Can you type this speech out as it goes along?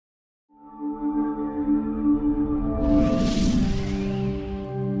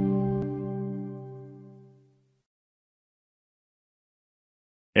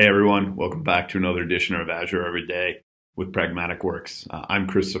Hey everyone, welcome back to another edition of Azure Every Day with Pragmatic Works. I'm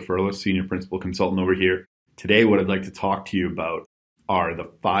Chris Safurla, Senior Principal Consultant over here. Today what I'd like to talk to you about are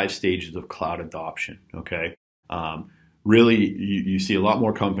the 5 stages of cloud adoption, okay? Really, you see a lot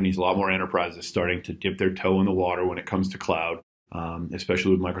more companies, a lot more enterprises starting to dip their toe in the water when it comes to cloud, especially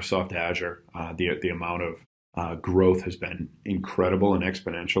with Microsoft Azure. The amount of growth has been incredible and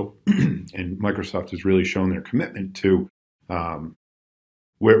exponential, and Microsoft has really shown their commitment to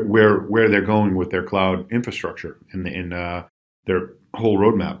where they're going with their cloud infrastructure and their whole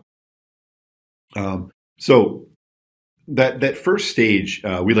roadmap. So that first stage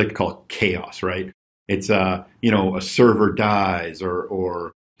we like to call it chaos, right? It's a server dies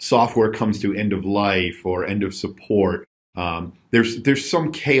or software comes to end of life or end of support. There's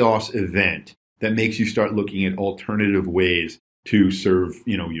some chaos event that makes you start looking at alternative ways to serve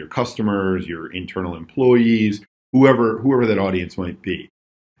your customers, your internal employees, whoever that audience might be.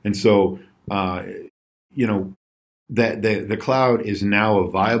 And so, that the cloud is now a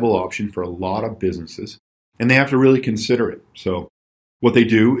viable option for a lot of businesses, and they have to really consider it. So what they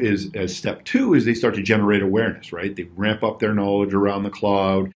do is, as step 2, is they start to generate awareness, right? They ramp up their knowledge around the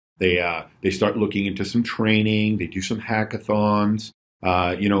cloud. They start looking into some training. They do some hackathons.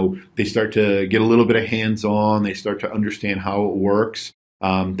 They start to get a little bit of hands-on. They start to understand how it works.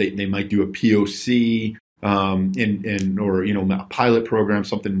 They might do a POC. Or a pilot program,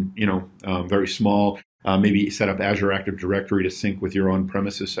 something very small. Maybe set up Azure Active Directory to sync with your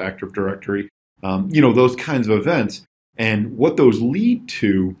on-premises Active Directory. Those kinds of events. And what those lead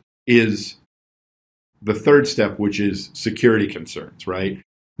to is the third step, which is security concerns, right?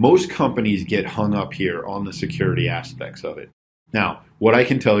 Most companies get hung up here on the security aspects of it. Now, what I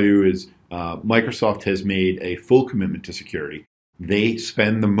can tell you is Microsoft has made a full commitment to security. They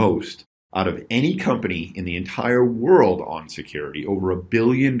spend the most out of any company in the entire world on security, over $1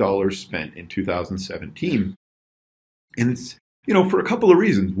 billion spent in 2017. And it's, for a couple of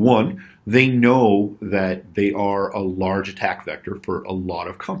reasons. One, they know that they are a large attack vector for a lot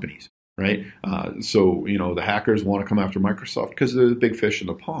of companies, right? So the hackers want to come after Microsoft because they're the big fish in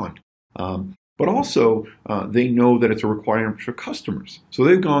the pond. But also, they know that it's a requirement for customers. So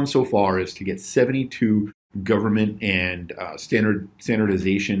they've gone so far as to get 72 government and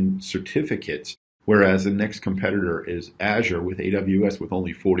standardization certificates, whereas the next competitor is Azure with AWS with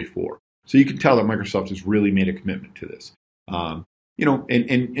only 44. So you can tell that Microsoft has really made a commitment to this. And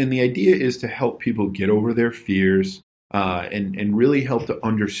the idea is to help people get over their fears and really help to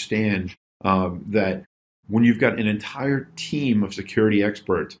understand that when you've got an entire team of security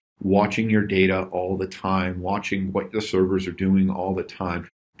experts watching your data all the time, watching what the servers are doing all the time,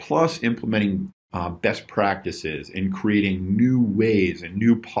 plus implementing best practices and creating new ways and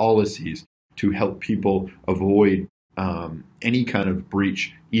new policies to help people avoid any kind of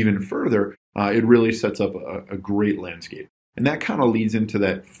breach even further, it really sets up a great landscape. And that kind of leads into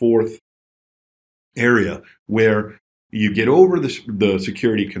that fourth area where you get over the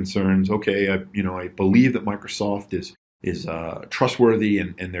security concerns. Okay, I believe that Microsoft is trustworthy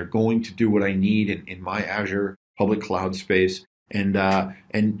and they're going to do what I need in my Azure public cloud space. And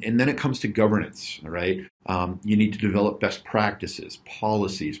then it comes to governance, right? You need to develop best practices,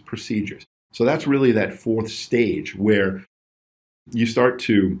 policies, procedures. So that's really that fourth stage where you start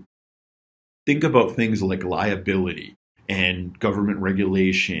to think about things like liability and government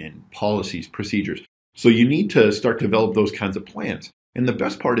regulation, policies, procedures. So you need to start to develop those kinds of plans. And the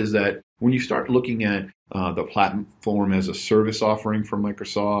best part is that when you start looking at the platform as a service offering from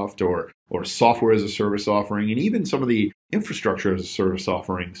Microsoft or software as a service offering, and even some of the infrastructure as a service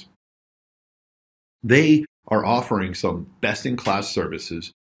offerings, they are offering some best-in-class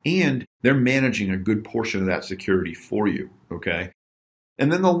services, and they're managing a good portion of that security for you, okay?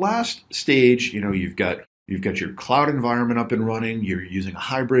 And then the last stage, you've got your cloud environment up and running, you're using a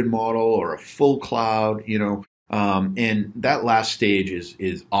hybrid model or a full cloud, and that last stage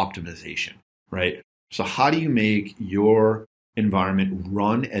is optimization, right? So how do you make your environment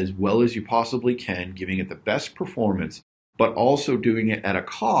run as well as you possibly can, giving it the best performance, but also doing it at a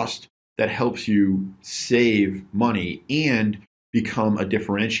cost that helps you save money and become a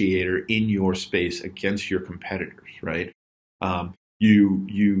differentiator in your space against your competitors, right?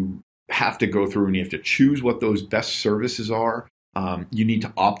 You have to go through and you have to choose what those best services are. You need to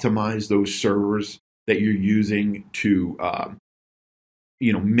optimize those servers that you're using to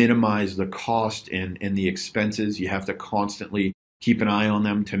minimize the cost and the expenses. You have to constantly keep an eye on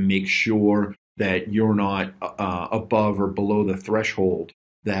them to make sure that you're not above or below the threshold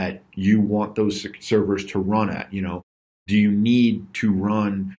that you want those servers to run at. Do you need to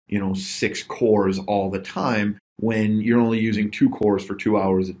run 6 cores all the time when you're only using 2 cores for 2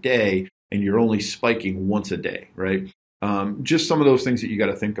 hours a day and you're only spiking once a day, right? Just some of those things that you got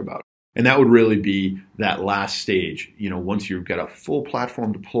to think about. And that would really be that last stage. Once you've got a full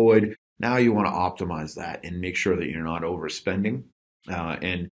platform deployed, now you want to optimize that and make sure that you're not overspending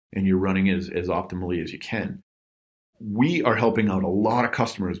and you're running as optimally as you can. We are helping out a lot of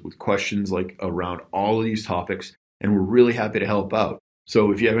customers with questions like around all of these topics, and we're really happy to help out.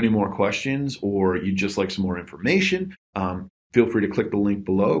 So if you have any more questions or you'd just like some more information, feel free to click the link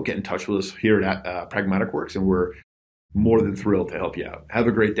below, get in touch with us here at Pragmatic Works, and we're more than thrilled to help you out. Have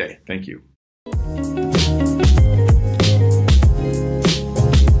a great day. Thank you.